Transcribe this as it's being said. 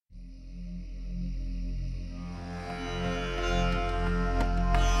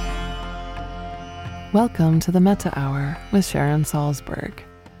Welcome to the Metta Hour with Sharon Salzberg,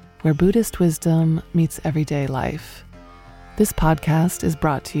 where Buddhist wisdom meets everyday life. This podcast is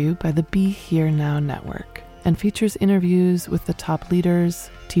brought to you by the Be Here Now Network and features interviews with the top leaders,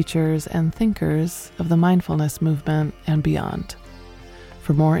 teachers, and thinkers of the mindfulness movement and beyond.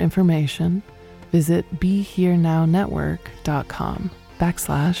 For more information, visit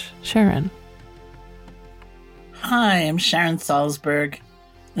BeHereNowNetwork.com/Sharon. Hi, I'm Sharon Salzberg.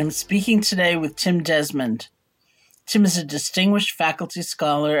 I'm speaking today with Tim Desmond. Tim is a distinguished faculty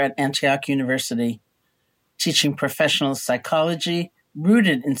scholar at Antioch University, teaching professional psychology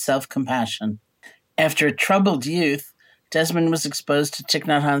rooted in self-compassion. After a troubled youth, Desmond was exposed to Thich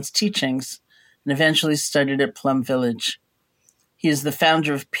Nhat teachings and eventually studied at Plum Village. He is the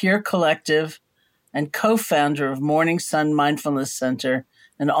founder of Peer Collective and co-founder of Morning Sun Mindfulness Center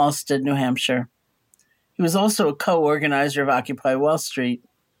in Alstead, New Hampshire. He was also a co-organizer of Occupy Wall Street.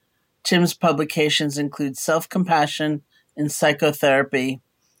 Tim's publications include Self-Compassion in Psychotherapy,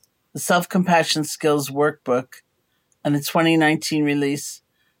 the Self-Compassion Skills Workbook, and the 2019 release,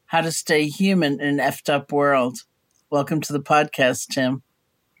 How to Stay Human in an Effed Up World. Welcome to the podcast, Tim.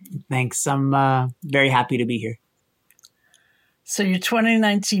 Thanks. I'm very happy to be here. So your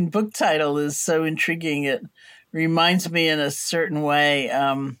 2019 book title is so intriguing. It reminds me in a certain way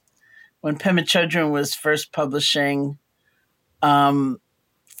when Pema Chodron was first publishing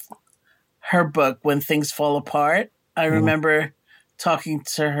her book, When Things Fall Apart. I remember talking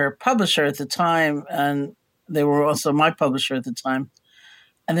to her publisher at the time, and they were also my publisher at the time,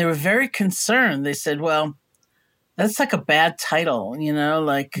 and they were very concerned. They said, well, that's like a bad title, you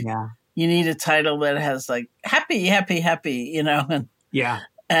need a title that has like happy, happy, happy, and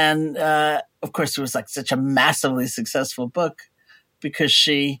of course it was like such a massively successful book because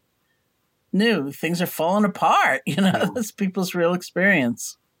she knew things are falling apart, that's people's real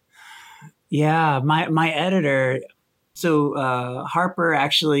experience. Yeah, my editor, so Harper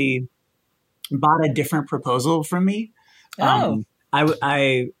actually bought a different proposal from me.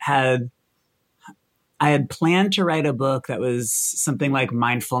 I had planned to write a book that was something like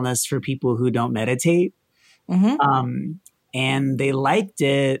mindfulness for people who don't meditate. Mm-hmm. And they liked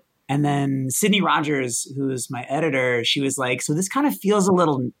it. And then Sydney Rogers, who is my editor, she was like, so this kind of feels a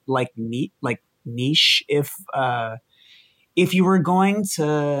little like niche. If you were going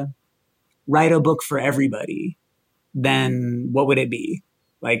to write a book for everybody, then what would it be?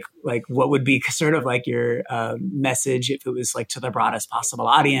 Like what would be sort of like your message if it was like to the broadest possible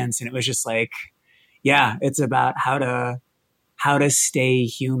audience? And it was just like, yeah, it's about how to stay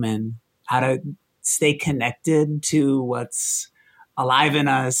human, how to stay connected to what's alive in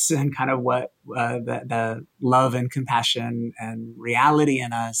us and kind of what the love and compassion and reality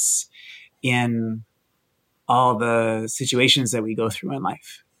in us in all the situations that we go through in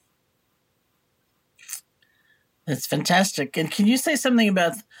life. That's fantastic. And can you say something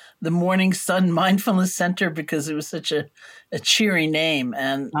about the Morning Sun Mindfulness Center? Because it was such a cheery name.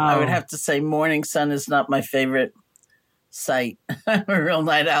 And I would have to say Morning Sun is not my favorite site. I'm a real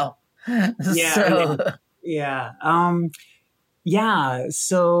night owl.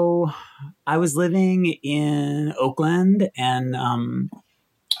 So I was living in Oakland and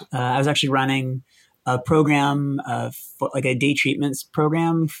I was actually running a program, for like a day treatments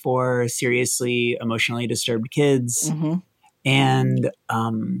program for seriously emotionally disturbed kids. Mm-hmm. And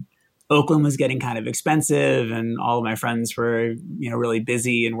Oakland was getting kind of expensive and all of my friends were, really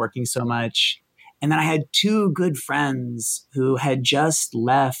busy and working so much. And then I had two good friends who had just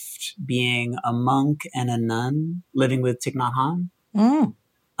left being a monk and a nun living with Thich Nhat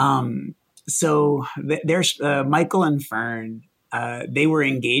Hanh. So there's Michael and Fern. They were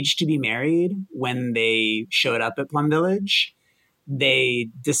engaged to be married when they showed up at Plum Village. They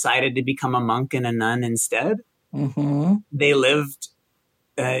decided to become a monk and a nun instead. Mm-hmm. They lived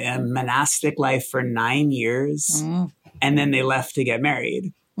a monastic life for 9 years, and then they left to get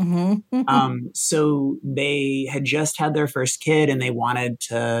married. Mm-hmm. So they had just had their first kid, and they wanted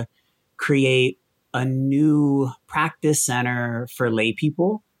to create a new practice center for lay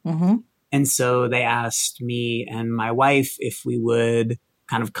people. Mm-hmm. And so they asked me and my wife if we would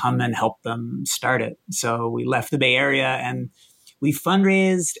kind of come and help them start it. So we left the Bay Area and we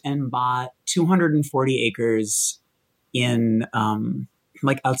fundraised and bought 240 acres in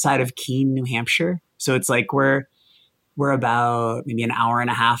like outside of Keene, New Hampshire. So it's like we're about maybe an hour and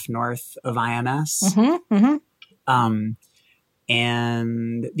a half north of IMS. Mm-hmm, mm-hmm.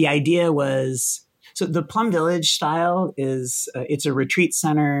 And the idea was, so the Plum Village style is it's a retreat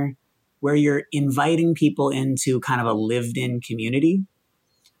center where you're inviting people into kind of a lived-in community.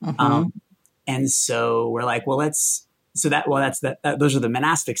 Mm-hmm. And so we're like, well, let's so those are the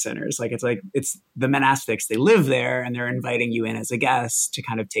monastic centers. It's the monastics, they live there and they're inviting you in as a guest to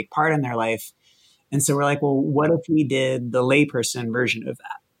kind of take part in their life. And so we're like, well, what if we did the layperson version of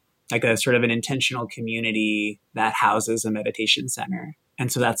that? Like a sort of an intentional community that houses a meditation center.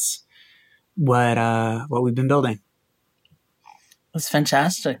 And so that's what we've been building. That's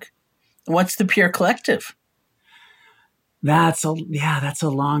fantastic. What's the Pure Collective? That's a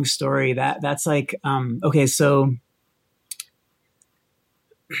long story. That's like, okay. So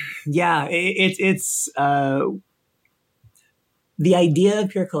yeah, it's the idea of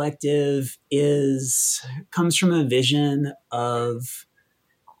Pure Collective comes from a vision of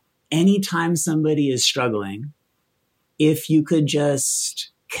anytime somebody is struggling, if you could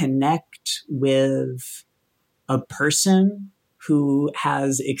just connect with a person who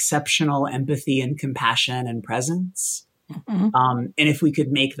has exceptional empathy and compassion and presence, and if we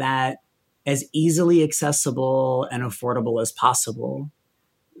could make that as easily accessible and affordable as possible,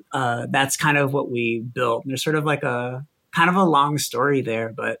 that's kind of what we built. And there's sort of like a kind of a long story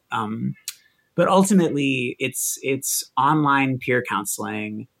there, but ultimately it's online peer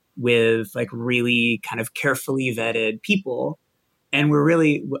counseling with like really kind of carefully vetted people. And we're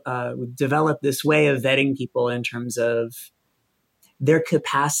really we've developed this way of vetting people in terms of their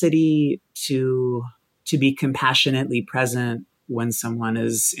capacity to be compassionately present when someone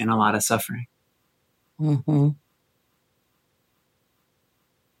is in a lot of suffering. Mm-hmm.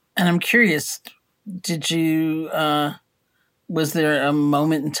 And I'm curious, was there a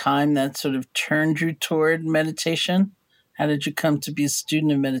moment in time that sort of turned you toward meditation? How did you come to be a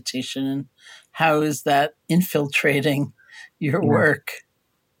student of meditation, and how is that infiltrating your work?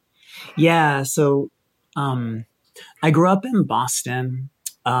 Yeah. So, I grew up in Boston,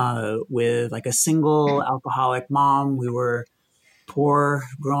 with like a single alcoholic mom. We were poor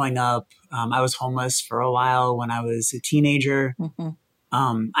growing up. I was homeless for a while when I was a teenager. Mm-hmm.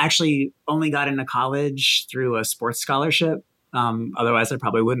 I actually only got into college through a sports scholarship. Otherwise I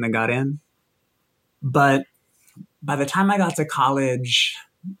probably wouldn't have got in. But by the time I got to college,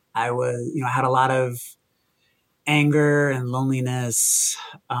 I had a lot of anger and loneliness.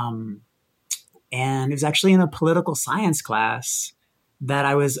 And it was actually in a political science class that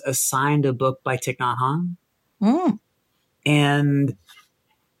I was assigned a book by Thich Nhat Hanh. Mm. And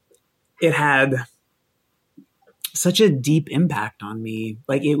it had such a deep impact on me.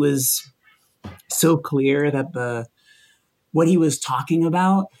 Like, it was so clear that what he was talking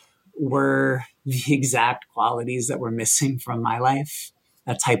about were the exact qualities that were missing from my life.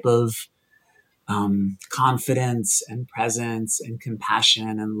 That type of confidence and presence and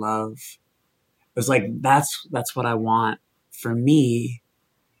compassion and love. It was like, that's what I want for me.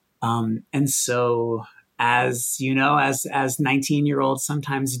 And so, as 19-year-olds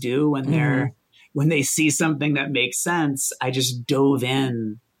sometimes do when they see something that makes sense, I just dove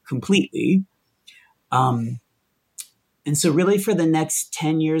in completely. And so really for the next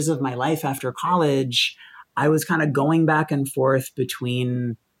 10 years of my life after college, I was kind of going back and forth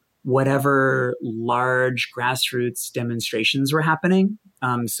between whatever large grassroots demonstrations were happening.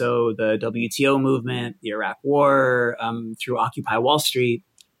 So the WTO movement, the Iraq War, through Occupy Wall Street.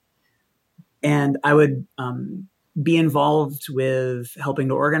 And I would be involved with helping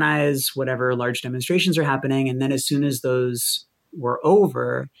to organize whatever large demonstrations are happening. And then as soon as those were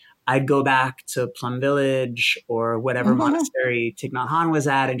over, I'd go back to Plum Village or whatever monastery Thich Nhat Hanh was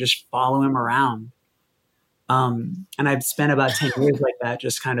at and just follow him around. And I've spent about 10 years like that,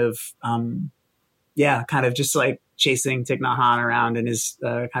 just kind of just like chasing Thich Nhat Hanh around in his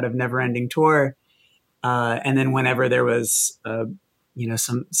kind of never-ending tour. And then whenever there was,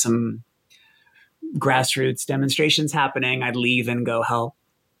 some grassroots demonstrations happening, I'd leave and go help.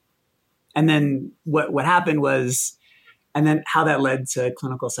 And then what happened was, and then how that led to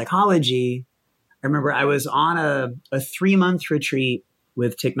clinical psychology. I remember I was on a 3-month retreat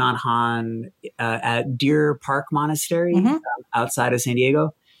with Thich Nhat Hanh at Deer Park Monastery outside of San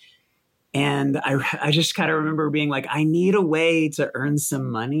Diego. And I just kind of remember being like, I need a way to earn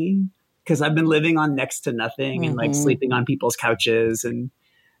some money because I've been living on next to nothing and like sleeping on people's couches. And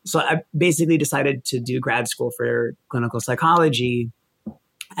so I basically decided to do grad school for clinical psychology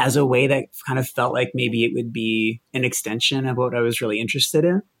as a way that kind of felt like maybe it would be an extension of what I was really interested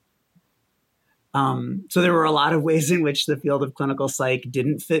in. So there were a lot of ways in which the field of clinical psych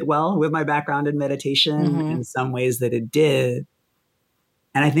didn't fit well with my background in meditation, in some ways that it did.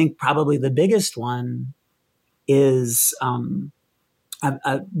 And I think probably the biggest one is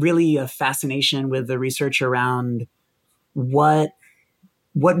really a fascination with the research around what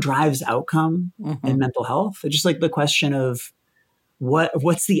drives outcome in mental health. It's just like the question of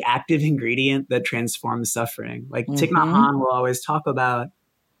what's the active ingredient that transforms suffering? Like Thich Nhat will always talk about,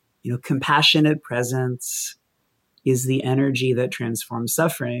 compassionate presence is the energy that transforms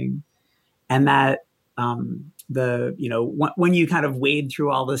suffering. And that when you kind of wade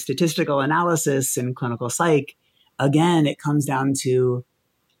through all the statistical analysis in clinical psych, again, it comes down to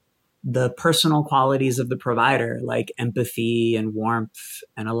the personal qualities of the provider, like empathy and warmth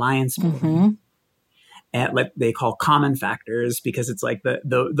and alliance building. And what they call common factors, because it's like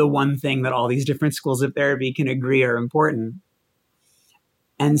the one thing that all these different schools of therapy can agree are important.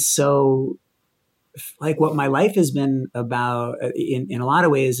 And so, like, what my life has been about in a lot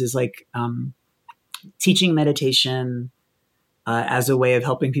of ways is like teaching meditation as a way of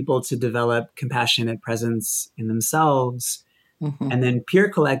helping people to develop compassionate presence in themselves. And then peer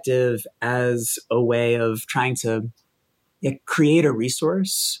collective as a way of trying to create a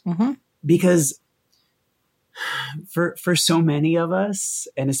resource. Because for so many of us,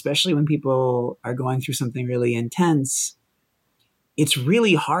 and especially when people are going through something really intense, it's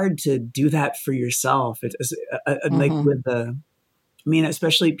really hard to do that for yourself. It's like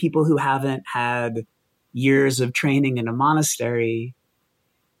especially people who haven't had years of training in a monastery,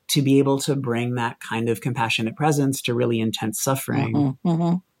 to be able to bring that kind of compassionate presence to really intense suffering.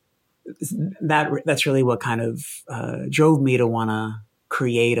 That's really what kind of drove me to want to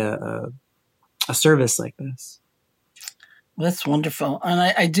create a service like this. That's wonderful. And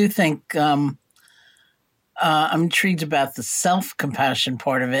I do think I'm intrigued about the self-compassion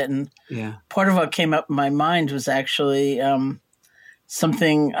part of it. And part of what came up in my mind was actually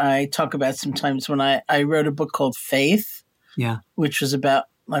something I talk about sometimes when I wrote a book called Faith, which was about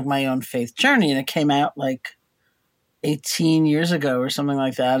like my own faith journey. And it came out like 18 years ago or something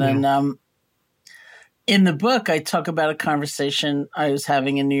like that. And in the book, I talk about a conversation I was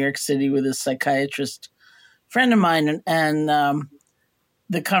having in New York City with a psychiatrist friend of mine. And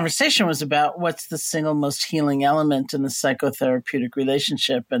the conversation was about what's the single most healing element in the psychotherapeutic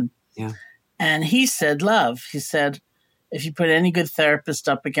relationship. And he said, love. He said, if you put any good therapist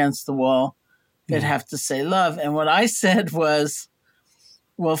up against the wall, they'd have to say love. And what I said was,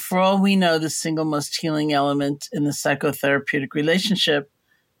 well, for all we know, the single most healing element in the psychotherapeutic relationship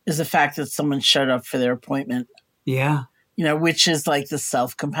is the fact that someone showed up for their appointment. Which is like the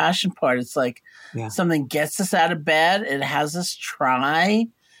self-compassion part. It's like something gets us out of bed. It has us try.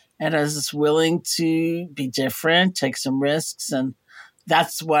 It has us willing to be different, take some risks. And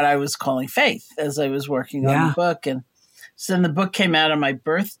that's what I was calling faith as I was working on the book. And so then the book came out on my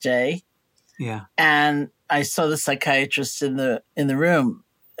birthday. And I saw the psychiatrist in the room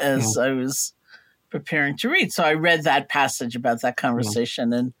as I was preparing to read. So I read that passage about that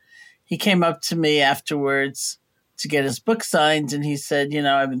conversation. And he came up to me afterwards to get his book signed. And he said,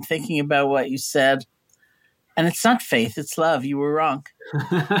 I've been thinking about what you said. And it's not faith, it's love. You were wrong.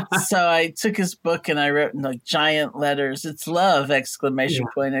 So I took his book and I wrote in like giant letters, it's love, exclamation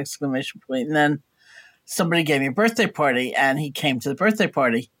point, exclamation point. And then somebody gave me a birthday party and he came to the birthday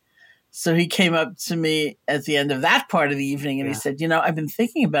party. So he came up to me at the end of that part of the evening and he said, I've been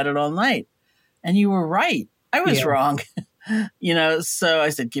thinking about it all night and you were right. I was wrong. So I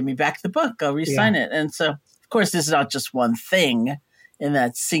said, give me back the book. I'll re-sign it. And so, of course, this is not just one thing in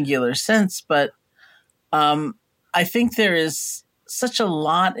that singular sense, but I think there is such a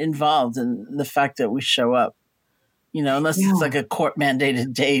lot involved in the fact that we show up, unless it's like a court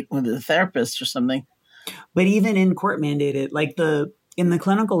mandated date with a therapist or something. But even in court mandated, like in the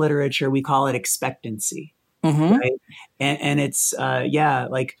clinical literature, we call it expectancy, right? And it's,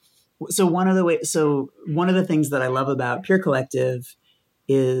 so one of the things that I love about peer collective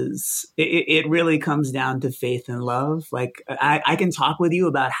is it really comes down to faith and love. Like I can talk with you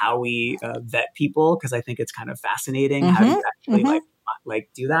about how we vet people, because I think it's kind of fascinating how you actually like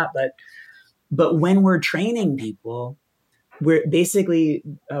do that. But when we're training people, we're basically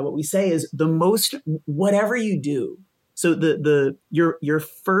what we say is whatever you do. So your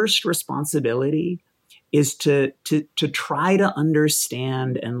first responsibility is to try to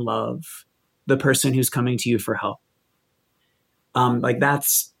understand and love the person who's coming to you for help. Like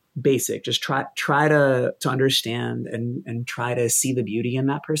that's basic. Just try to understand and try to see the beauty in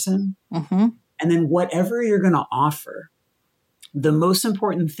that person. And then whatever you're going to offer, the most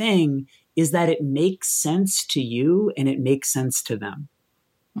important thing is that it makes sense to you and it makes sense to them.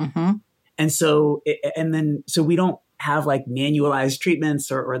 And so we don't have like manualized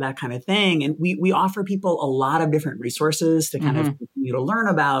treatments or that kind of thing. And we offer people a lot of different resources to kind of continue to learn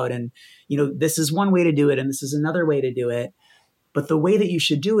about. And, this is one way to do it. And this is another way to do it. But the way that you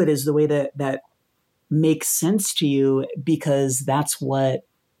should do it is the way that makes sense to you, because that's what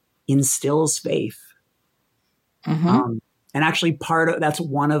instills faith. and actually that's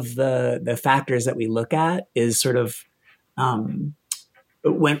one of the factors that we look at is sort of,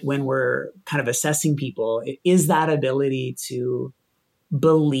 when we're kind of assessing people, is that ability to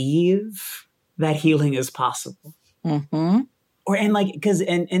believe that healing is possible. Mm-hmm. Or, and like, because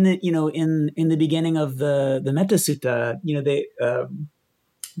in the, in the beginning of the Metta Sutta,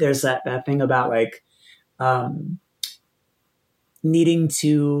 there's that thing about like needing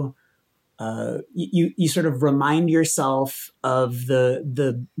to you sort of remind yourself of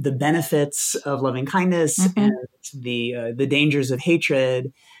the benefits of loving kindness and the dangers of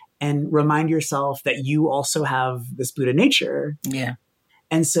hatred, and remind yourself that you also have this Buddha nature. Yeah.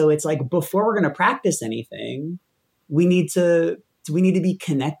 And so it's like, before we're going to practice anything, we need to be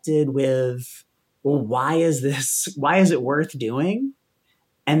connected with, well, why is it worth doing?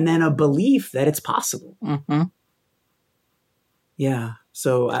 And then a belief that it's possible. Mm-hmm. Yeah.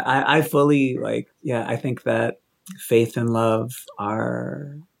 So I fully I think that faith and love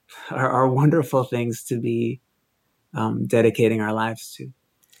are wonderful things to be dedicating our lives to.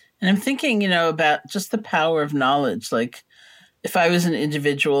 And I'm thinking, about just the power of knowledge. Like, if I was an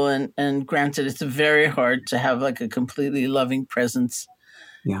individual, and granted, it's very hard to have like a completely loving presence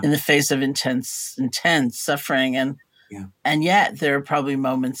in the face of intense suffering. And yet there are probably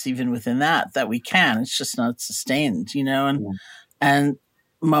moments even within that we can, it's just not sustained, and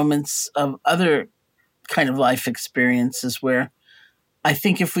moments of other kind of life experiences where I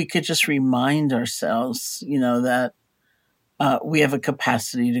think if we could just remind ourselves, that we have a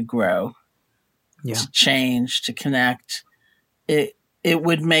capacity to grow, to change, to connect, it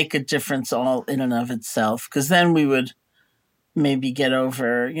would make a difference all in and of itself. Because then we would maybe get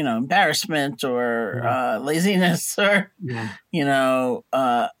over, embarrassment or laziness or,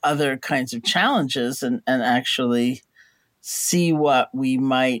 other kinds of challenges, and actually see what we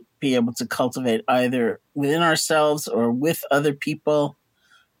might be able to cultivate either within ourselves or with other people,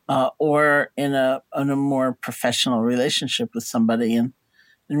 or in a more professional relationship with somebody, and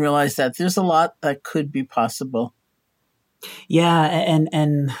realize that there's a lot that could be possible. Yeah.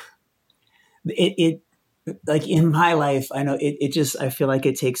 And it like in my life, I know it just, I feel like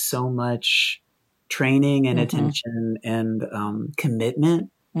it takes so much training and attention and commitment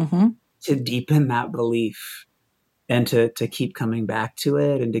to deepen that belief, and to keep coming back to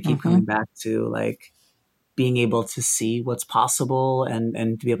it, and to keep coming back to like being able to see what's possible,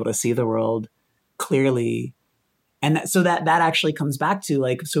 and to be able to see the world clearly. And so that actually comes back to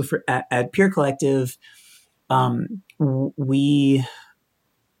like, so at Peer Collective, I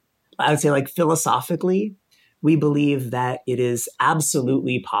would say, like, philosophically, we believe that it is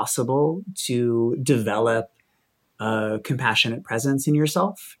absolutely possible to develop a compassionate presence in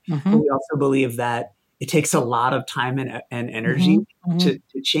yourself. But we also believe that it takes a lot of time and energy to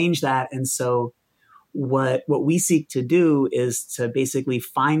change that. And so what we seek to do is to basically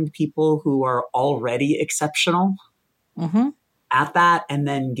find people who are already exceptional at that, and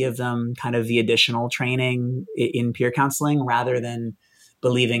then give them kind of the additional training in peer counseling, rather than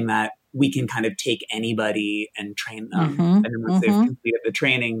believing that we can kind of take anybody and train them. And then once they've completed the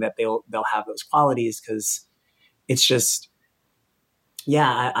training, that they'll have those qualities. Because it's just,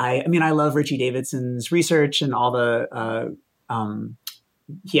 I mean, I love Richie Davidson's research and all the,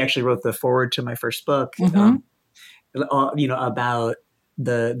 he actually wrote the foreword to my first book, about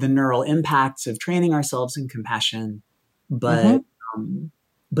the neural impacts of training ourselves in compassion. But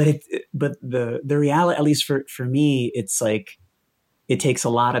the reality, at least for me, it's like, it takes a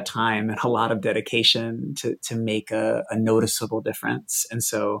lot of time and a lot of dedication to make a noticeable difference. And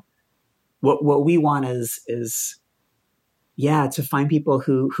so what we want is to find people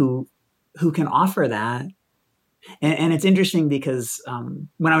who can offer that. And it's interesting because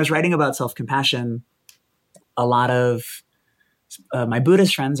when I was writing about self-compassion, a lot of my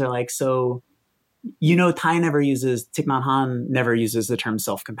Buddhist friends are like, so, Thich Nhat Hanh never uses the term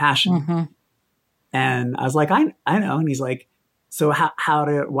self-compassion. And I was like, I know. And he's like, so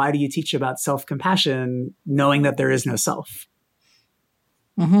why do you teach about self-compassion knowing that there is no self?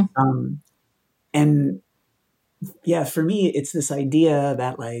 And for me, it's this idea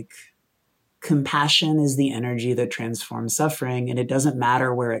that like compassion is the energy that transforms suffering, and it doesn't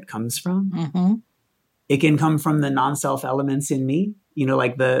matter where it comes from. It can come from the non-self elements in me,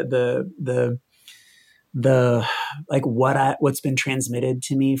 like the like what's been transmitted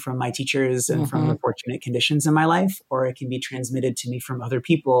to me from my teachers and from the fortunate conditions in my life, or it can be transmitted to me from other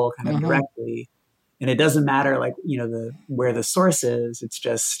people kind of directly. And it doesn't matter like, where the source is.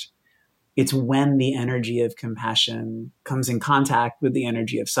 It's when the energy of compassion comes in contact with the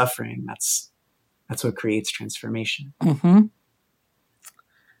energy of suffering. That's what creates transformation.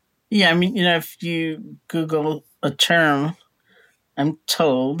 Yeah. I mean, if you Google a term, I'm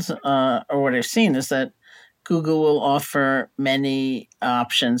told, or what I've seen is that Google will offer many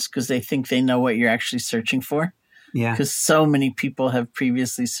options because they think they know what you're actually searching for. Yeah. Because so many people have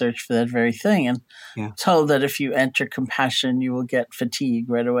previously searched for that very thing, and told that if you enter compassion, you will get fatigue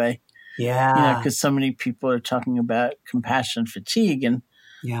right away. Yeah. Because so many people are talking about compassion fatigue, and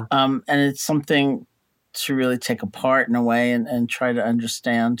and it's something to really take apart in a way and try to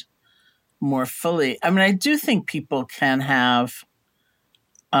understand more fully. I mean, I do think people can have,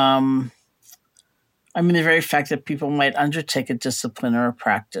 the very fact that people might undertake a discipline or a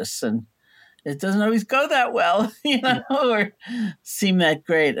practice and it doesn't always go that well, or seem that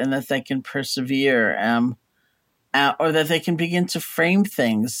great, and that they can persevere, or that they can begin to frame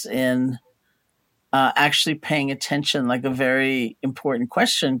things in actually paying attention. Like a very important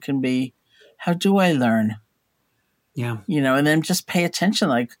question can be, how do I learn? Yeah. And then just pay attention,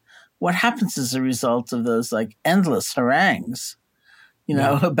 like what happens as a result of those like endless harangues,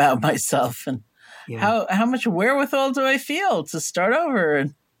 about myself, and how much wherewithal do I feel to start over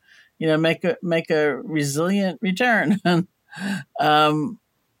and make a resilient return.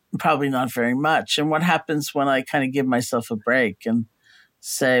 Probably not very much. And what happens when I kind of give myself a break and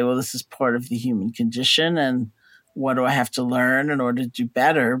say, well, this is part of the human condition, and what do I have to learn in order to do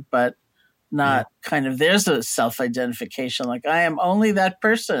better? But not kind of, there's a self-identification, like I am only that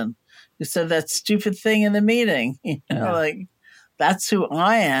person who said that stupid thing in the meeting, like that's who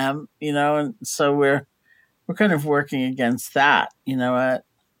I am, and so we're kind of working against that, But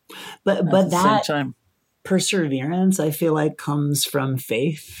that perseverance, I feel like, comes from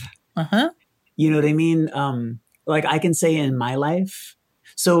faith. You know what I mean? Like I can say in my life.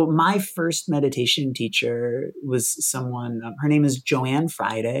 So my first meditation teacher was someone, her name is Joanne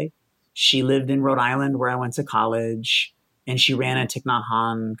Friday. She lived in Rhode Island where I went to college, and she ran a Thich Nhat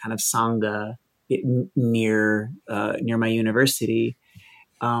Hanh kind of sangha near my university.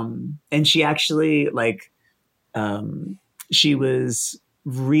 And she actually she was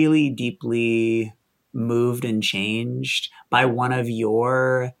really deeply moved and changed by one of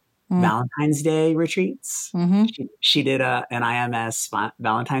your Valentine's Day retreats. She did an IMS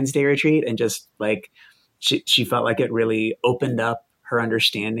Valentine's Day retreat, and just like she felt like it really opened up her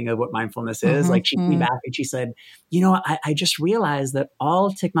understanding of what mindfulness is. Like she came back and she said, I just realized that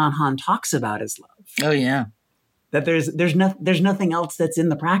all Thich Nhat Hanh talks about is love. Oh yeah. That there's nothing else that's in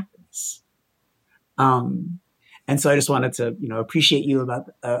the practice. And so I just wanted to, appreciate you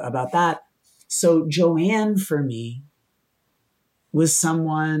about that. So Joanne, for me, was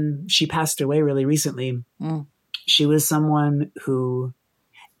someone, she passed away really recently. She was someone who,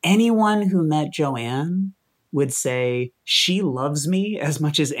 anyone who met Joanne would say, she loves me as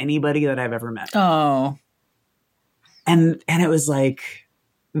much as anybody that I've ever met. Oh. And it was like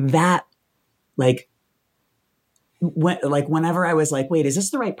that, whenever I was like, wait, is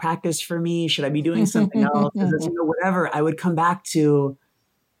this the right practice for me? Should I be doing something else? Is this, whatever, I would come back to,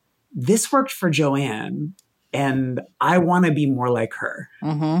 this worked for Joanne, and I want to be more like her.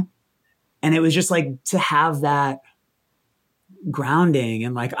 And it was just like to have that grounding,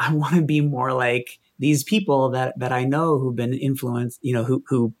 and like, I want to be more like these people that I know who've been influenced,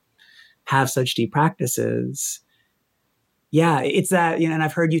 who have such deep practices. Yeah, it's that, and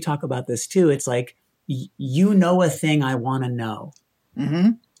I've heard you talk about this too. It's like, a thing I want to know.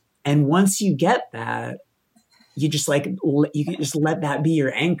 And once you get that, you just you can just let that be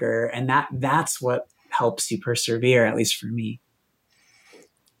your anchor. And that's what helps you persevere, at least for me.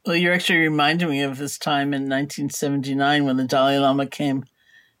 Well, you're actually reminding me of this time in 1979 when the Dalai Lama came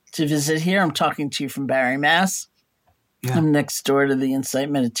to visit here. I'm talking to you from Barre, Mass. Yeah. I'm next door to the Insight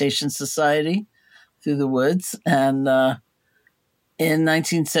Meditation Society through the woods. And in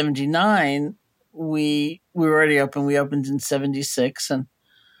 1979, we were already open. We opened in 76, and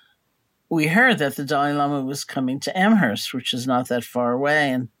we heard that the Dalai Lama was coming to Amherst, which is not that far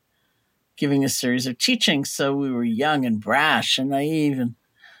away, and giving a series of teachings. So we were young and brash and naive, and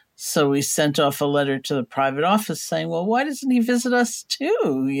so we sent off a letter to the private office saying, well, why doesn't he visit us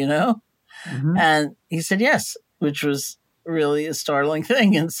too, And he said yes, which was really a startling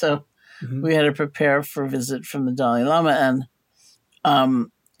thing. And so we had to prepare for a visit from the Dalai Lama, and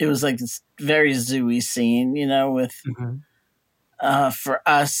it was like this very zooey scene, with, for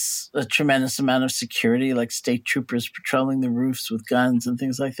us, a tremendous amount of security, like state troopers patrolling the roofs with guns and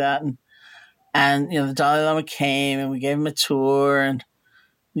things like that. And the Dalai Lama came, and we gave him a tour, and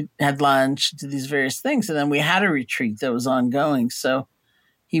we had lunch, did these various things. And then we had a retreat that was ongoing. So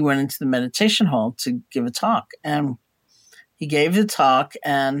he went into the meditation hall to give a talk, and he gave the talk.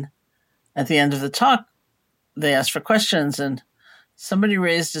 And at the end of the talk, they asked for questions, and somebody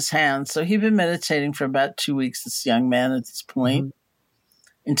raised his hand. So he'd been meditating for about 2 weeks, this young man at this point,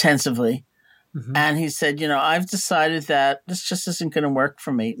 intensively. And he said, I've decided that this just isn't going to work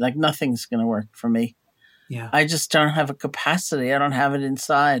for me. Like nothing's going to work for me. Yeah. I just don't have a capacity. I don't have it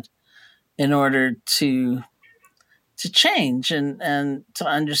inside in order to change and to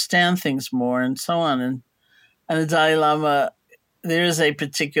understand things more and so on. And the Dalai Lama, there is a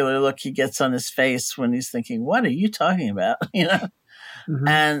particular look he gets on his face when he's thinking, what are you talking about?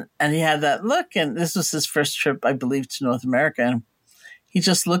 And he had that look, and this was his first trip, I believe, to North America. And he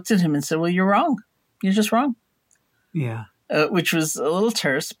just looked at him and said, well, you're wrong. You're just wrong. Yeah. Which was a little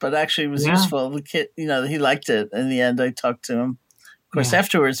terse, but actually was useful. The kid, he liked it. In the end, I talked to him, of course,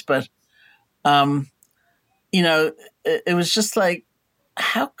 afterwards. But, it was just like,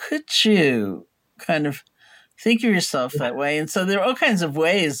 how could you kind of think of yourself that way? And so there are all kinds of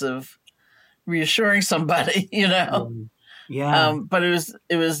ways of reassuring somebody, Yeah. But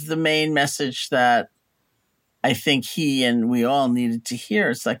it was the main message that I think he and we all needed to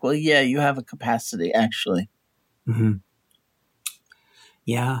hear. It's like, well, yeah, you have a capacity, actually.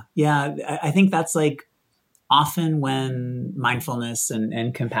 Yeah. Yeah. I think that's like often when mindfulness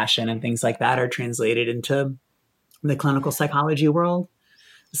and compassion and things like that are translated into the clinical psychology world,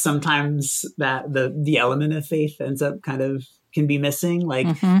 sometimes that the element of faith ends up can be missing. Like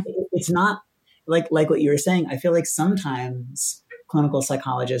it's not like what you were saying. I feel like sometimes clinical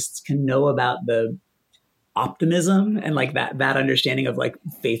psychologists can know about the optimism and like that understanding of like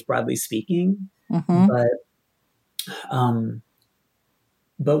faith broadly speaking,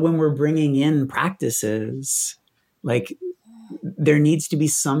 but when we're bringing in practices, like there needs to be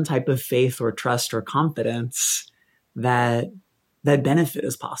some type of faith or trust or confidence that benefit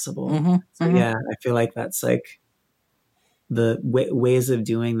is possible. So yeah, I feel like that's like the ways of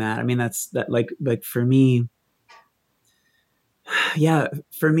doing that. I mean, that's like for me,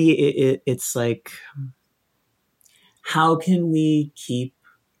 it's like, how can we keep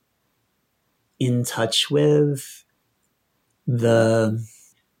in touch with the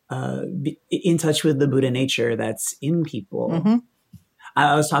Buddha nature that's in people?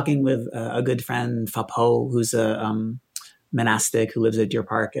 I was talking with a good friend, Fapo, who's a monastic who lives at Deer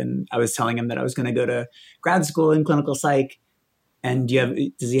Park, and I was telling him that I was going to go to grad school in clinical psych, and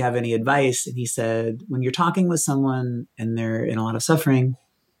does he have any advice? And he said, when you're talking with someone and they're in a lot of suffering,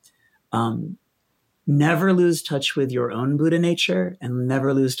 never lose touch with your own Buddha nature and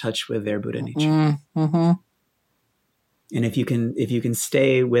never lose touch with their Buddha nature. And if you can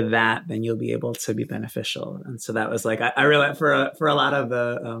stay with that, then you'll be able to be beneficial. And so that was like, I realized for a lot of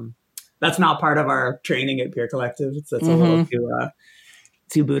the, that's not part of our training at Peer Collective. That's a little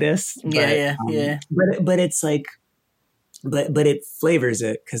too Buddhist. But, but it's like, but it flavors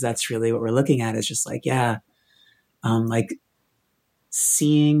it, because that's really what we're looking at, is just like, like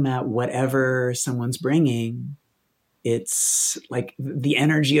seeing that whatever someone's bringing, it's like the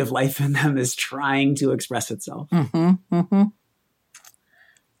energy of life in them is trying to express itself. Well,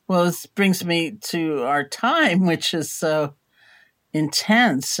 this brings me to our time, which is so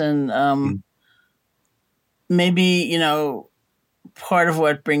intense. And maybe, part of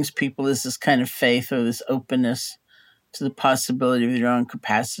what brings people is this kind of faith or this openness to the possibility of their own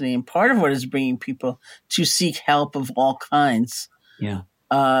capacity. And part of what is bringing people to seek help of all kinds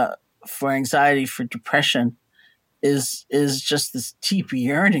for anxiety, for depression, is just this deep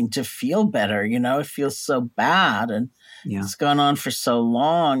yearning to feel better. It feels so bad, and it's gone on for so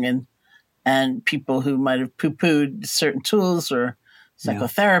long. And people who might have poo-pooed certain tools or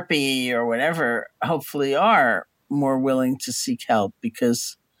psychotherapy or whatever, hopefully are more willing to seek help,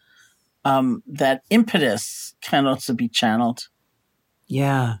 because that impetus can also be channeled.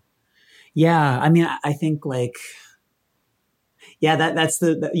 Yeah. I mean, I think like, that's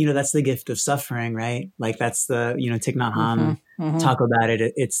the gift of suffering, right? Like that's the, Thich Nhat Hanh talk about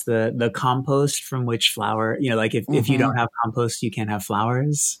it. It's the compost from which flower, like if you don't have compost, you can't have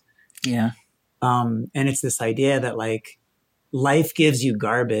flowers. Yeah. And it's this idea that like life gives you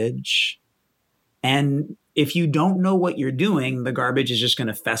garbage, and if you don't know what you're doing, the garbage is just going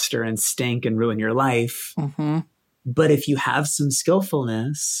to fester and stink and ruin your life. But if you have some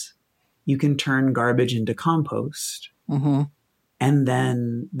skillfulness, you can turn garbage into compost. And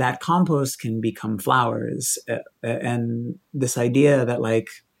then that compost can become flowers. And this idea that like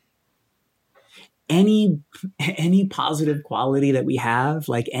any positive quality that we have,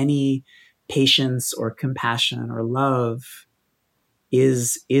 like any patience or compassion or love,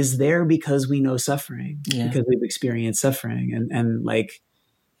 is there because we know suffering, because we've experienced suffering. And like,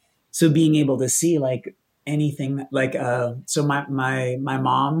 so being able to see like anything like, so my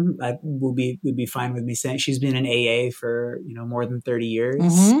mom would be fine with me saying she's been in AA for, more than 30 years.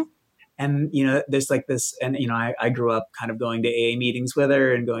 Mm-hmm. And, there's like this, and, I grew up kind of going to AA meetings with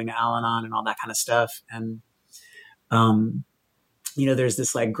her and going to Al-Anon and all that kind of stuff. And, there's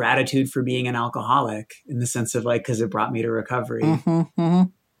this like gratitude for being an alcoholic in the sense of like, cause it brought me to recovery. Mm-hmm. Mm-hmm.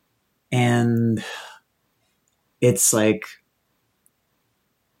 And it's like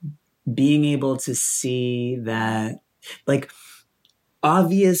being able to see that, like,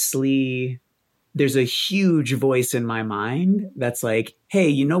 obviously there's a huge voice in my mind that's like, hey,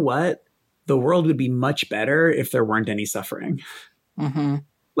 you know what? The world would be much better if there weren't any suffering. Mm-hmm.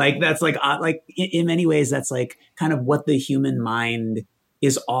 Like, that's like in many ways, that's like kind of what the human mind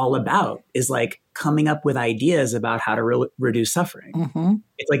is all about, is like coming up with ideas about how to reduce suffering. Mm-hmm.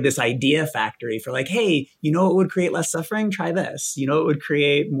 It's like this idea factory for like, hey, you know what would create less suffering? Try this. You know what would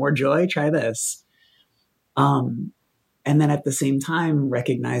create more joy? Try this. And then at the same time,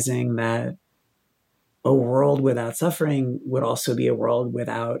 recognizing that a world without suffering would also be a world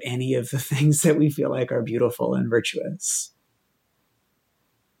without any of the things that we feel like are beautiful and virtuous.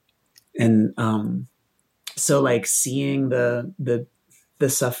 And so like seeing the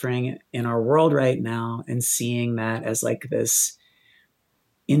suffering in our world right now and seeing that as like this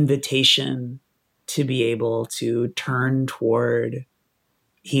invitation to be able to turn toward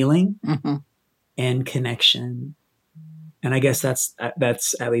healing Mm-hmm. and connection. And I guess that's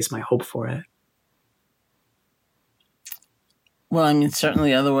at least my hope for it. Well, I mean,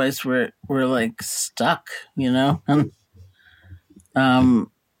 certainly otherwise we're like stuck, and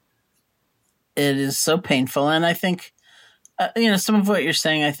it is so painful. And I think, some of what you're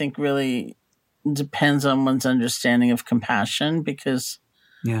saying, I think really depends on one's understanding of compassion, because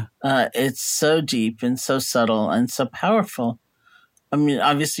it's so deep and so subtle and so powerful. I mean,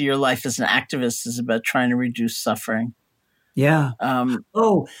 obviously your life as an activist is about trying to reduce suffering. Yeah.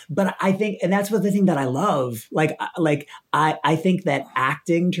 But I think, and that's what the thing that I love, I think that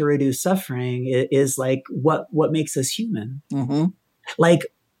acting to reduce suffering is like what makes us human. Mm-hmm. Like,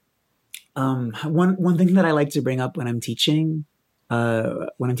 one thing that I like to bring up when I'm teaching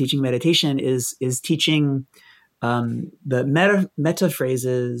meditation is teaching, the metta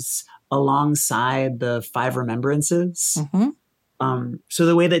phrases alongside the 5 remembrances. Mm-hmm. So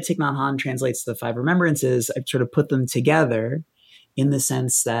the way that Thich Nhat Hanh translates the 5 remembrances, I've sort of put them together in the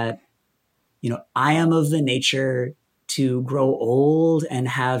sense that, I am of the nature to grow old and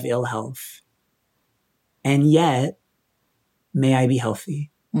have ill health, and yet may I be healthy.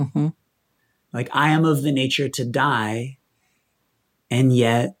 Mm-hmm. Like, I am of the nature to die, and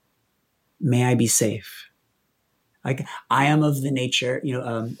yet may I be safe. Like, I am of the nature,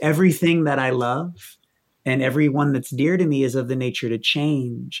 everything that I love and everyone that's dear to me is of the nature to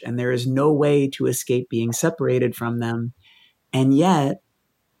change. And there is no way to escape being separated from them. And yet,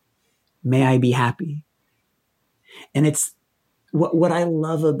 may I be happy. And it's what I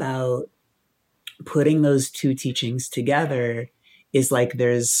love about putting those 2 teachings together is like,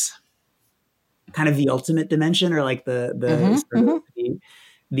 there's kind of the ultimate dimension, or like the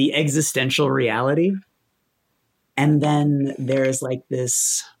existential reality. And then there's like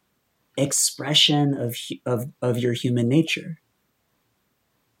this expression of your human nature.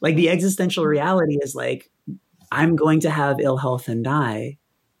 Like, the existential reality is like, I'm going to have ill health and die.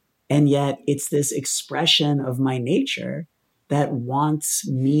 And yet it's this expression of my nature that wants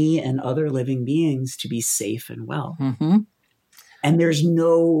me and other living beings to be safe and well. Mm-hmm. And there's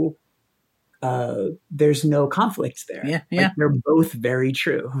no conflict there. Yeah. Like, they're both very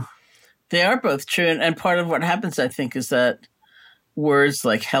true. They are both true. And part of what happens, I think, is that words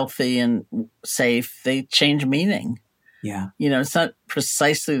like healthy and safe, they change meaning. Yeah. It's not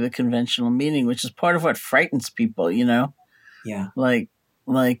precisely the conventional meaning, which is part of what frightens people, Yeah. Like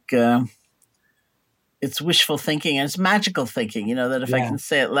it's wishful thinking and it's magical thinking, that if I can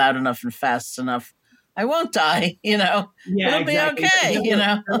say it loud enough and fast enough, I won't die, Yeah, it'll exactly. be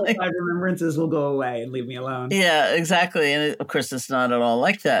okay, 5 remembrances will go away and leave me alone. Yeah, exactly. And of course, it's not at all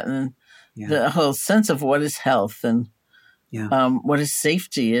like that. And the whole sense of what is health and what is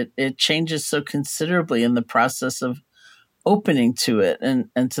safety, it changes so considerably in the process of opening to it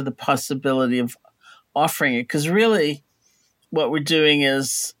and to the possibility of offering it. Because really, what we're doing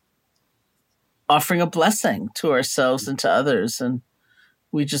is offering a blessing to ourselves and to others. And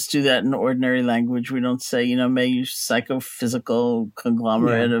we just do that in ordinary language. We don't say, may you psychophysical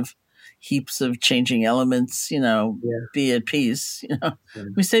conglomerate of heaps of changing elements, be at peace.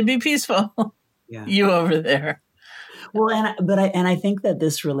 We say, be peaceful. You over there. Well, and I think that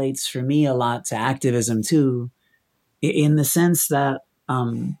this relates for me a lot to activism too, in the sense that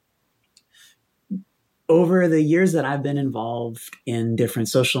over the years that I've been involved in different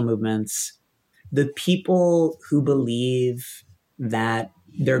social movements, the people who believe that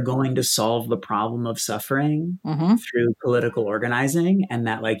they're going to solve the problem of suffering through political organizing, and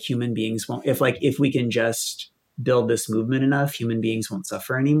that like human beings won't, if we can just build this movement enough, human beings won't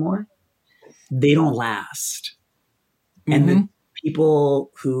suffer anymore. They don't last. And the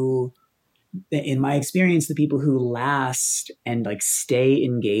people who, in my experience, the people who last and like stay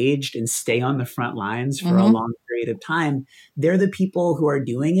engaged and stay on the front lines for a long period of time, they're the people who are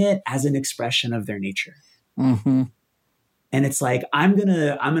doing it as an expression of their nature. And it's like, I'm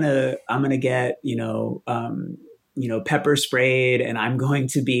gonna get, pepper sprayed, and I'm going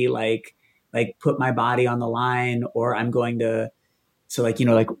to be like put my body on the line, or I'm going to,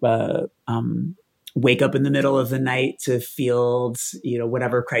 wake up in the middle of the night to field,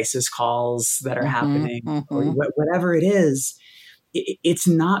 whatever crisis calls that are happening, or whatever it is. It's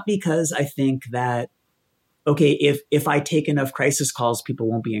not because I think that, okay, if I take enough crisis calls, people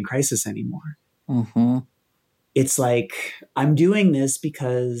won't be in crisis anymore. It's like, I'm doing this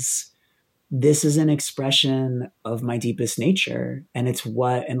because this is an expression of my deepest nature. And it's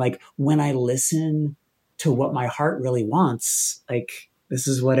when I listen to what my heart really wants, like, this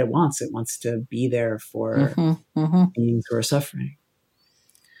is what it wants. It wants to be there for beings who are suffering.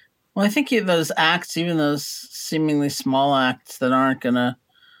 Well, I think those acts, even those seemingly small acts that aren't going to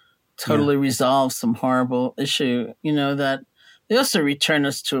totally resolve some horrible issue, that they also return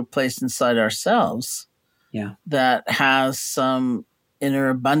us to a place inside ourselves that has some inner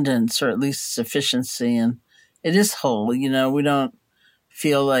abundance, or at least sufficiency. And it is whole. We don't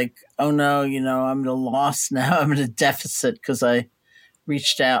feel like, oh no, I'm at a loss now. I'm at a deficit because I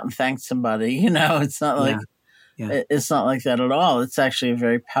reached out and thanked somebody. It's not like it's not like that at all. It's actually a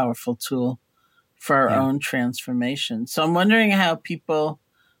very powerful tool for our own transformation. So I'm wondering how people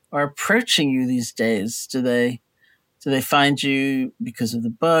are approaching you these days. Do they find you because of the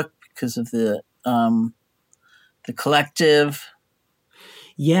book, because of the collective?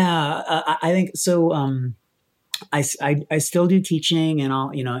 I think so. I still do teaching, and I'll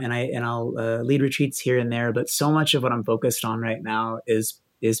lead retreats here and there, but so much of what I'm focused on right now is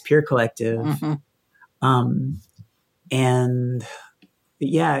peer collective. And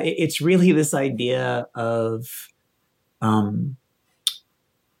it's really this idea of,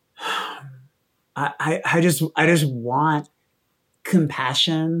 I just want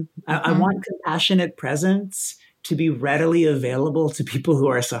compassion. I want compassionate presence to be readily available to people who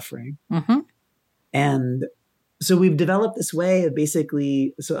are suffering. And so we've developed this way of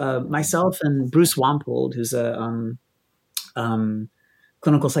basically, myself and Bruce Wampold, who's a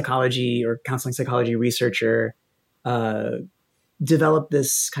clinical psychology or counseling psychology researcher, developed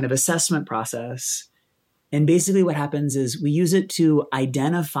this kind of assessment process. And basically what happens is we use it to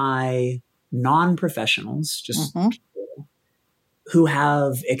identify non-professionals, just people who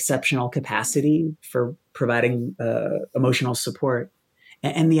have exceptional capacity for providing emotional support.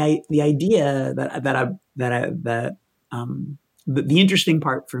 And the idea the interesting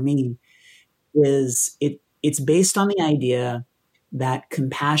part for me is it's based on the idea that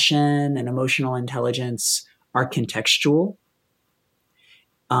compassion and emotional intelligence are contextual.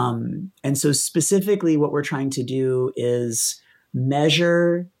 And so specifically what we're trying to do is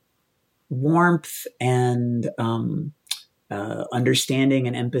measure warmth and understanding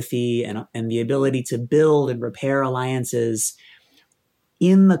and empathy and the ability to build and repair alliances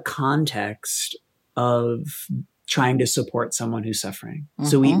in the context of trying to support someone who's suffering.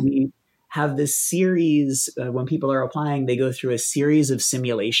 So we have this series, when people are applying, they go through a series of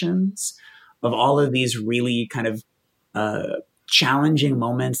simulations of all of these really kind of challenging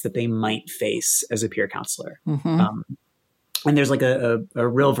moments that they might face as a peer counselor. And there's like a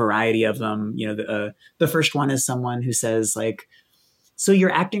real variety of them. The first one is someone who says like, so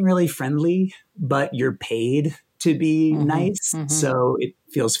you're acting really friendly, but you're paid to be nice. So it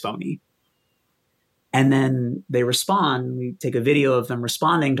feels phony. And then they respond. We take a video of them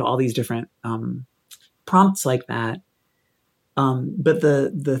responding to all these different prompts like that. But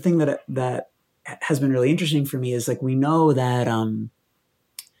the thing that has been really interesting for me is like, we know that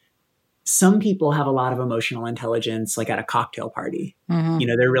some people have a lot of emotional intelligence, like at a cocktail party.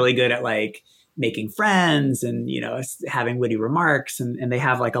 They're really good at like making friends and, having witty remarks, and they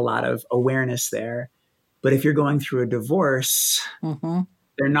have like a lot of awareness there. But if you're going through a divorce,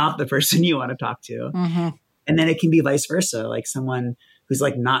 they're not the person you want to talk to. And then it can be vice versa. Like someone who's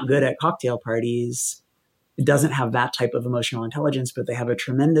like not good at cocktail parties doesn't have that type of emotional intelligence, but they have a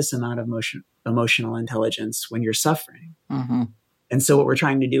tremendous amount of emotional intelligence when you're suffering. And so what we're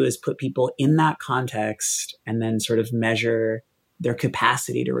trying to do is put people in that context and then sort of measure their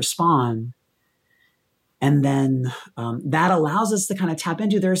capacity to respond. And then that allows us to kind of tap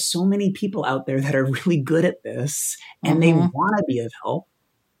into, there are so many people out there that are really good at this and they want to be of help.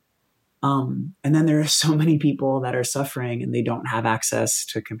 And then there are so many people that are suffering and they don't have access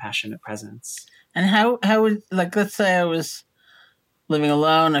to compassionate presence. And how would, like, let's say I was living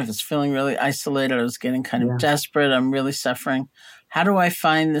alone, I was feeling really isolated, I was getting kind of desperate, I'm really suffering. How do I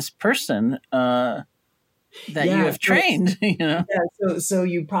find this person that you have trained? Yeah, so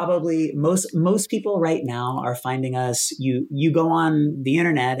you probably, most people right now are finding us. You go on the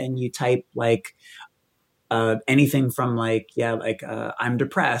internet and you type like anything from I'm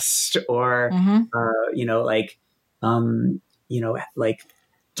depressed, or like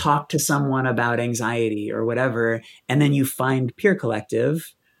talk to someone about anxiety or whatever, and then you find Peer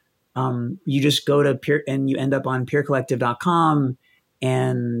Collective. You just go to Peer and you end up on peercollective.com,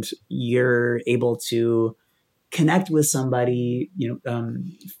 and you're able to connect with somebody.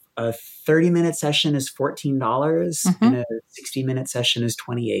 A 30-minute session is $14 and a 60-minute session is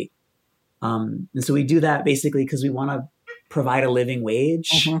 $28. And so we do that basically because we want to provide a living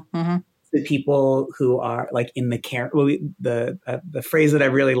wage to people who are like in the care. Well, the phrase that I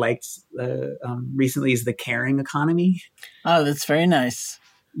really liked recently is the caring economy. Oh, that's very nice.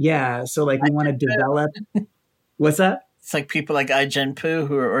 Yeah. So like we want to develop. What's that? It's like people like iGen Poo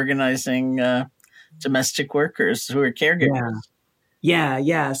who are organizing domestic workers who are caregivers.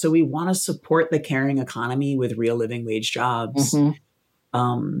 Yeah. So we want to support the caring economy with real living wage jobs.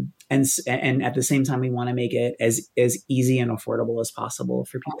 And at the same time, we want to make it as easy and affordable as possible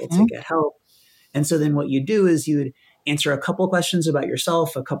for people to get help. And so then what you do is you would answer a couple of questions about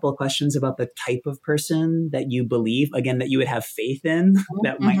yourself, a couple of questions about the type of person that you believe, again, that you would have faith in,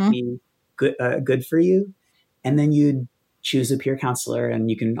 that might be good for you. And then you'd choose a peer counselor, and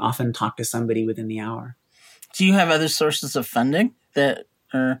you can often talk to somebody within the hour. Do you have other sources of funding that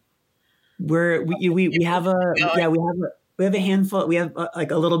are? We have a handful. We have like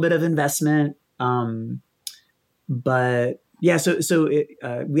a little bit of investment, but yeah. So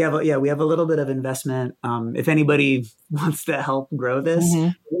we have a little bit of investment. If anybody wants to help grow this,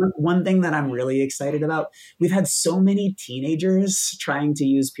 one thing that I'm really excited about, we've had so many teenagers trying to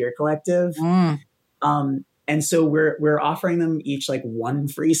use Peer Collective, and so we're offering them each like one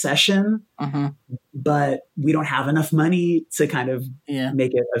free session, but we don't have enough money to kind of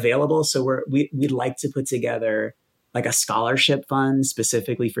make it available. So we'd like to put together like a scholarship fund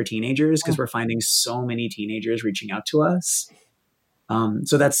specifically for teenagers, because we're finding so many teenagers reaching out to us.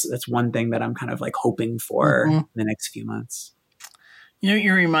 So that's one thing that I'm kind of like hoping for in the next few months. You know, what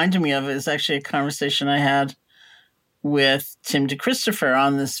you're reminding me of is actually a conversation I had with Tim DeChristopher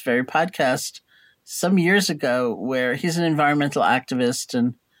on this very podcast some years ago, where he's an environmental activist,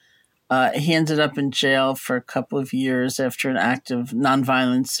 and he ended up in jail for a couple of years after an act of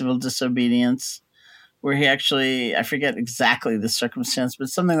nonviolent civil disobedience, where he actually, I forget exactly the circumstance, but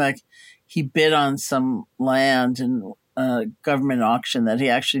something like he bid on some land in a government auction that he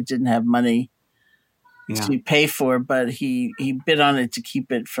actually didn't have money to pay for, but he bid on it to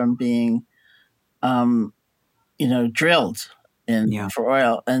keep it from being, drilled for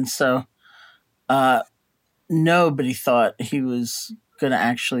oil. And so nobody thought he was going to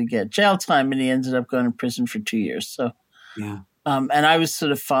actually get jail time, and he ended up going to prison for 2 years. So, and I was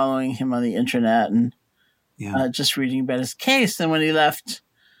sort of following him on the internet and just reading about his case. And when he left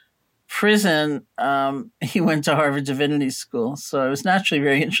prison, he went to Harvard Divinity School. So I was naturally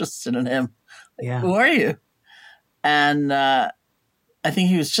very interested in him. Who are you? And I think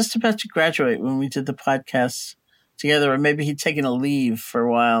he was just about to graduate when we did the podcast together, or maybe he'd taken a leave for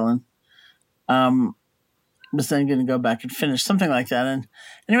a while and was then going to go back and finish, something like that. And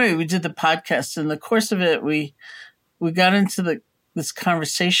anyway, we did the podcast. In the course of it, we got into this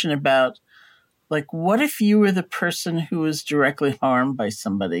conversation about, like, what if you were the person who was directly harmed by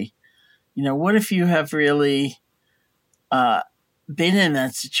somebody? You know, what if you have really been in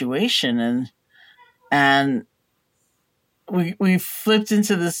that situation? And we flipped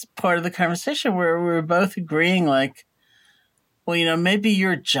into this part of the conversation where we were both agreeing, like, well, you know, maybe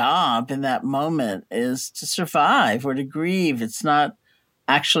your job in that moment is to survive or to grieve. It's not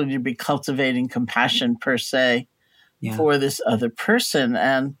actually to be cultivating compassion per se for this other person,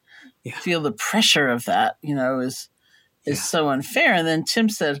 and feel the pressure of that, you know, is so unfair. And then Tim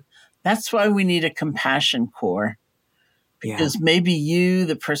said, that's why we need a compassion core, because maybe you,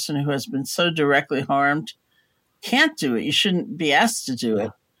 the person who has been so directly harmed, can't do it. You shouldn't be asked to do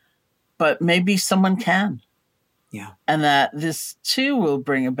it, but maybe someone can. And that this too will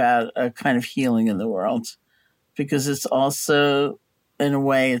bring about a kind of healing in the world, because it's also, in a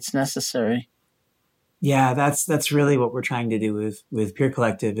way, it's necessary. Yeah, that's really what we're trying to do with Peer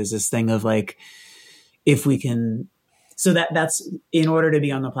Collective, is this thing of like, if we can, so that's in order to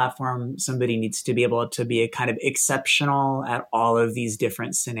be on the platform, somebody needs to be able to be a kind of exceptional at all of these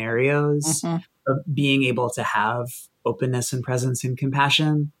different scenarios of being able to have openness and presence and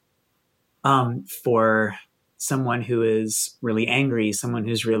compassion. For someone who is really angry, someone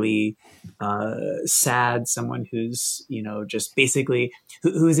who's really sad, someone who's, just basically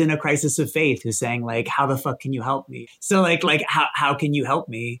who's in a crisis of faith, who's saying like, how the fuck can you help me? So like how can you help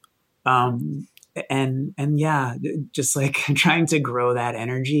me? And yeah, just like trying to grow that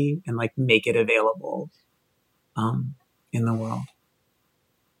energy and like make it available in the world.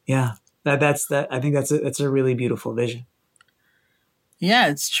 Yeah, I think that's a really beautiful vision. Yeah,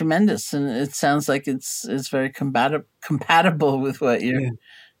 it's tremendous, and it sounds like it's very compatible with what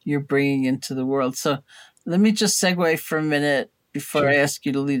you're bringing into the world. So let me just segue for a minute before I ask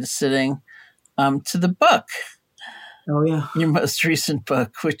you to lead a sitting to the book. Oh yeah, your most recent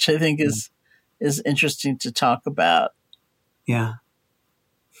book, which I think is interesting to talk about. Yeah.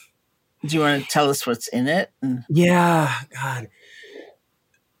 Do you want to tell us what's in it? Yeah, God.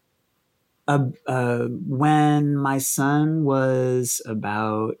 When my son was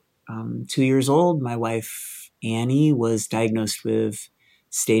about 2 years old, my wife, Annie, was diagnosed with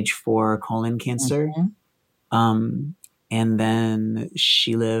stage 4 colon cancer. And then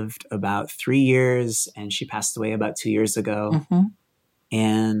she lived about 3 years and she passed away about 2 years ago.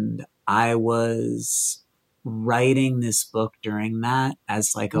 And I was writing this book during that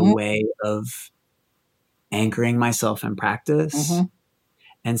as like a way of anchoring myself in practice.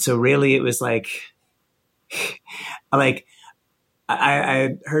 And so really it was like I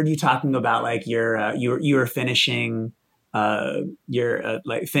heard you talking about like you were finishing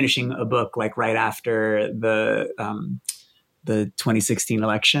finishing a book like right after the 2016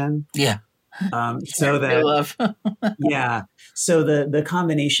 election. Yeah. So that yeah. So the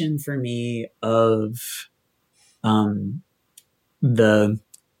combination for me of the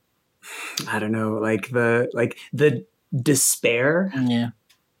I don't know, like the despair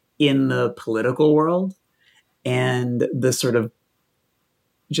in the political world and the sort of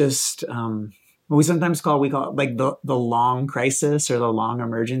just what we sometimes call it like the long crisis or the long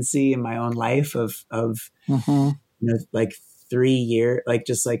emergency in my own life of like 3 years, like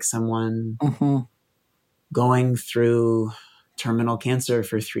just like someone going through terminal cancer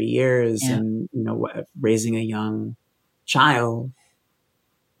for 3 years and raising a young child.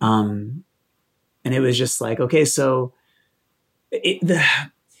 And it was just like, okay, so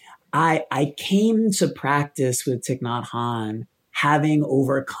I came to practice with Thich Nhat Hanh having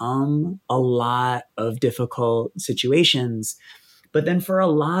overcome a lot of difficult situations. But then for a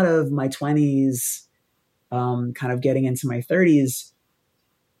lot of my 20s, kind of getting into my 30s,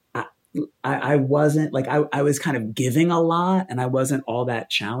 I wasn't like, I was kind of giving a lot and I wasn't all that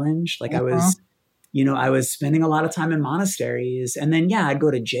challenged. Like I was spending a lot of time in monasteries and then, I'd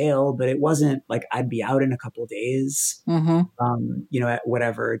go to jail, but it wasn't like I'd be out in a couple of days, at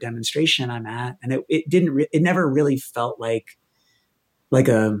whatever demonstration I'm at. And it never really felt like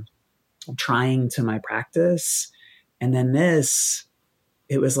a trying to my practice. And then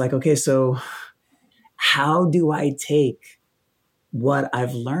it was like, okay, so how do I take what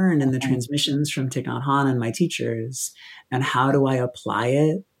I've learned in the transmissions from Thich Nhat Hanh and my teachers, and how do I apply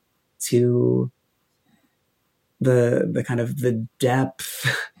it to the kind of the depth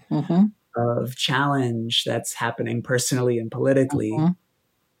of challenge that's happening personally and politically.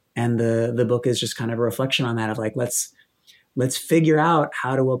 And the book is just kind of a reflection on that of like, let's figure out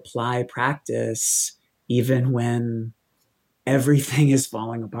how to apply practice even when everything is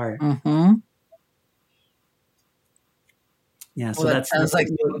falling apart. Yeah. So that sounds like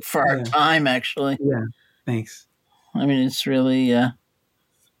for our time, actually. Yeah. Thanks. I mean, it's really, and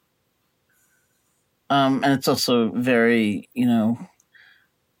it's also very, kind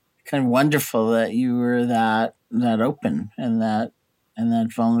of wonderful that you were that open and that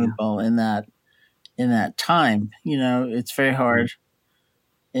vulnerable in that time. It's very hard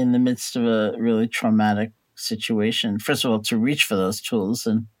in the midst of a really traumatic situation, first of all, to reach for those tools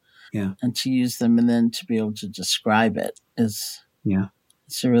and to use them, and then to be able to describe it it's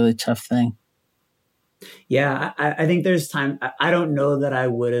a really tough thing. Yeah, I think there's time. I don't know that I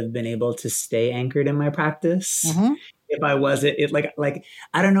would have been able to stay anchored in my practice if I wasn't. Like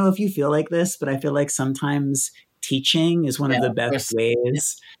I don't know if you feel like this, but I feel like sometimes teaching is one of the best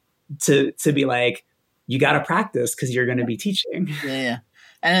ways to be like, you got to practice because you're going to be teaching. Yeah.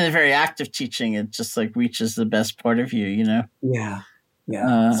 And in the very act of teaching, it just like reaches the best part of you, Yeah. So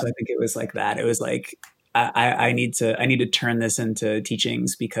I think it was like that. It was like, I need to turn this into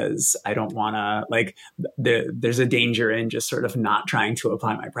teachings because I don't want to there's a danger in just sort of not trying to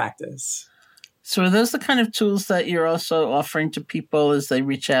apply my practice. So are those the kind of tools that you're also offering to people as they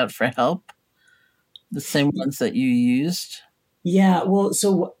reach out for help? The same ones that you used? Yeah. Well,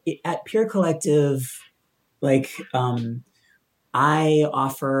 so at Peer Collective, like, I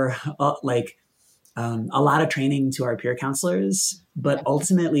offer a lot of training to our peer counselors, but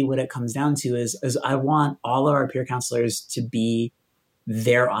ultimately what it comes down to is I want all of our peer counselors to be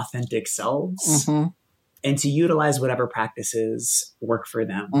their authentic selves and to utilize whatever practices work for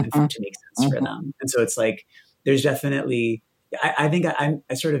them and to make sense for them. And so it's like, there's definitely, I think I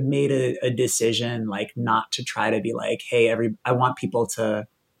sort of made a decision, like, not to try to be like, hey, I want people to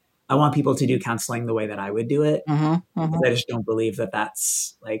do counseling the way that I would do it. I just don't believe that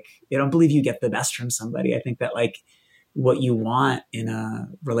that's like, I don't believe you get the best from somebody. I think that, like, what you want in a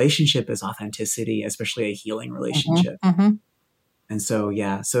relationship is authenticity, especially a healing relationship. And so,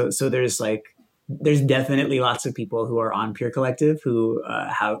 yeah, so there's definitely lots of people who are on Peer Collective who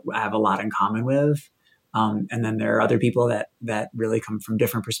have a lot in common with. And then there are other people that really come from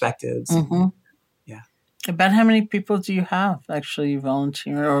different perspectives. Yeah. About how many people do you have actually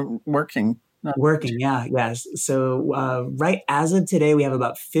volunteering or working? Working, yeah, yes. So right as of today, we have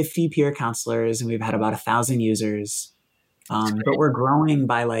about 50 peer counselors, and we've had about 1,000 users. But we're growing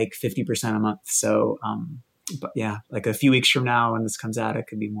by like 50% a month. So, but yeah, like a few weeks from now, when this comes out, it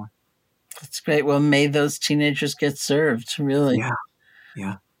could be more. That's great. Well, may those teenagers get served, really.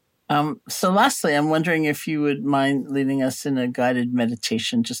 Yeah. So lastly, I'm wondering if you would mind leading us in a guided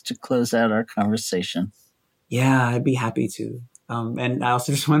meditation just to close out our conversation. Yeah, I'd be happy to. And I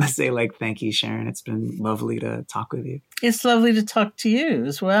also just want to say, like, thank you, Sharon. It's been lovely to talk with you. It's lovely to talk to you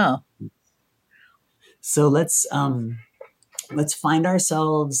as well. So let's find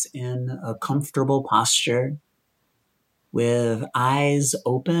ourselves in a comfortable posture with eyes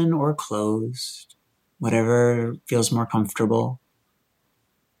open or closed, whatever feels more comfortable.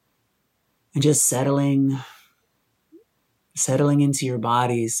 And just settling into your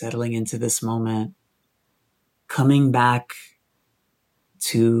body, settling into this moment, coming back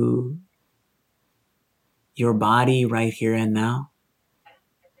to your body right here and now.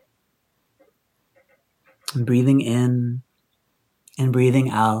 And breathing in and breathing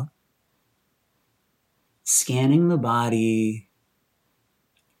out, scanning the body,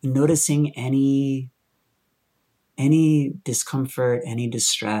 noticing any discomfort, any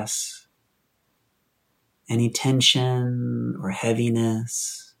distress, any tension or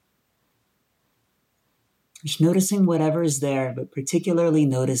heaviness. Just noticing whatever is there, but particularly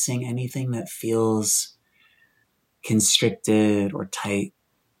noticing anything that feels constricted or tight.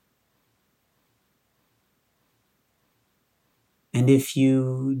 And if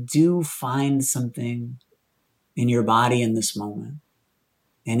you do find something in your body in this moment,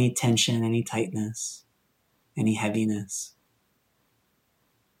 any tension, any tightness, any heaviness,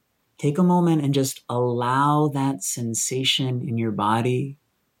 take a moment and just allow that sensation in your body,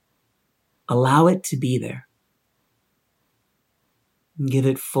 allow it to be there. And give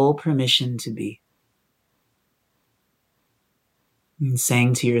it full permission to be. And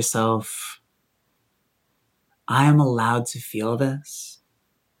saying to yourself, I am allowed to feel this.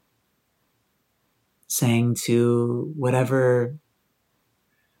 Saying to whatever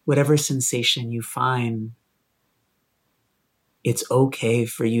sensation you find, it's okay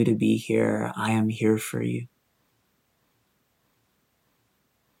for you to be here. I am here for you.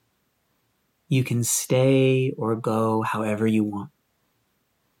 You can stay or go however you want.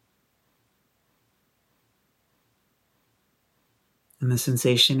 And the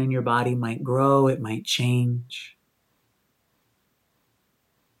sensation in your body might grow, it might change.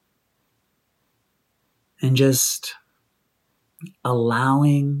 And just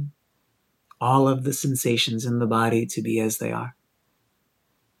allowing all of the sensations in the body to be as they are.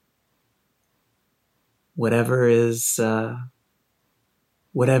 Whatever is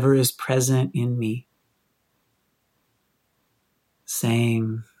present in me,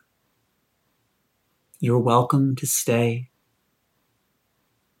 saying, you're welcome to stay.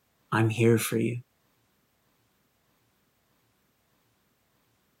 I'm here for you.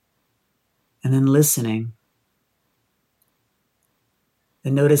 And then listening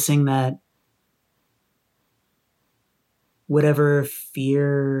and noticing that whatever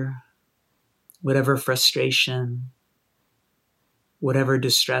fear, whatever frustration, whatever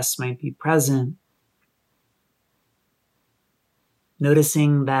distress might be present,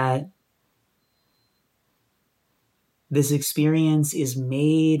 noticing that this experience is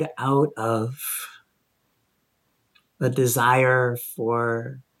made out of a desire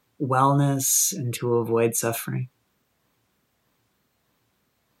for wellness and to avoid suffering.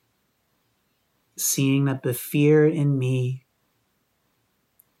 Seeing that the fear in me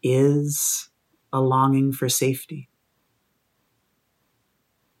is a longing for safety.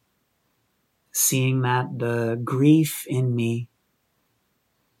 Seeing that the grief in me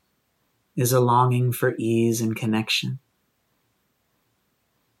is a longing for ease and connection.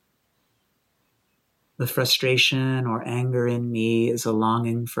 The frustration or anger in me is a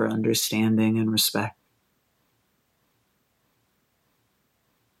longing for understanding and respect.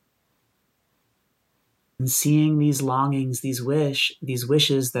 And seeing these longings, these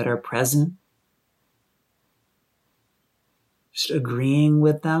wishes that are present, just agreeing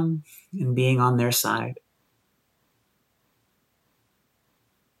with them and being on their side.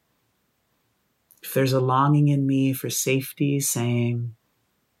 If there's a longing in me for safety, saying,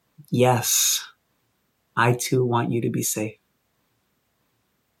 yes, I too want you to be safe.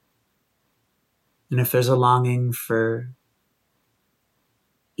 And if there's a longing for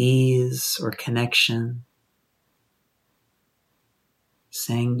ease or connection,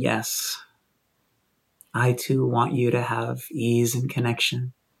 saying, yes, I too want you to have ease and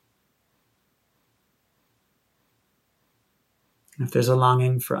connection. And if there's a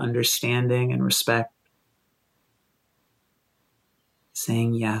longing for understanding and respect,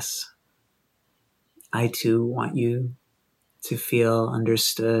 saying, yes, I too want you to feel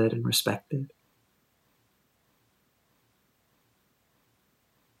understood and respected.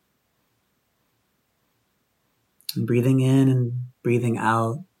 And breathing in and breathing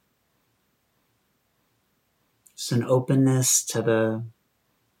out. Just an openness to the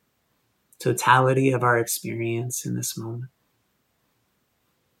totality of our experience in this moment.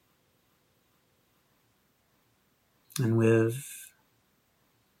 And with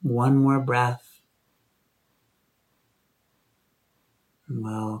one more breath,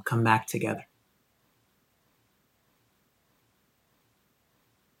 we'll come back together.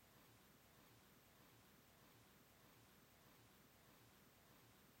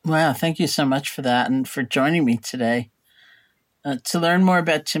 Wow, thank you so much for that and for joining me today. To learn more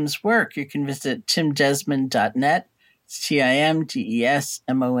about Tim's work, you can visit timdesmond.net, it's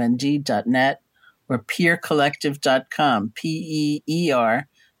TIMDESMOND.net, or peercollective.com,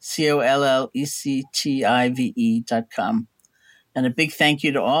 PERCOLLECTIVE.com. And a big thank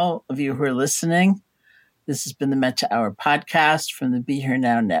you to all of you who are listening. This has been the Metta Hour podcast from the Be Here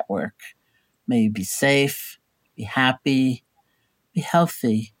Now Network. May you be safe, be happy, be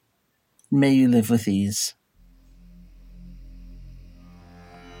healthy, and may you live with ease.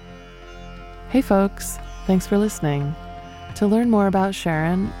 Hey folks, thanks for listening. To learn more about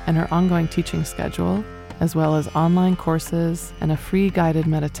Sharon and her ongoing teaching schedule, as well as online courses and a free guided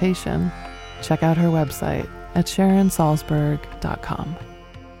meditation, check out her website at SharonSalzberg.com.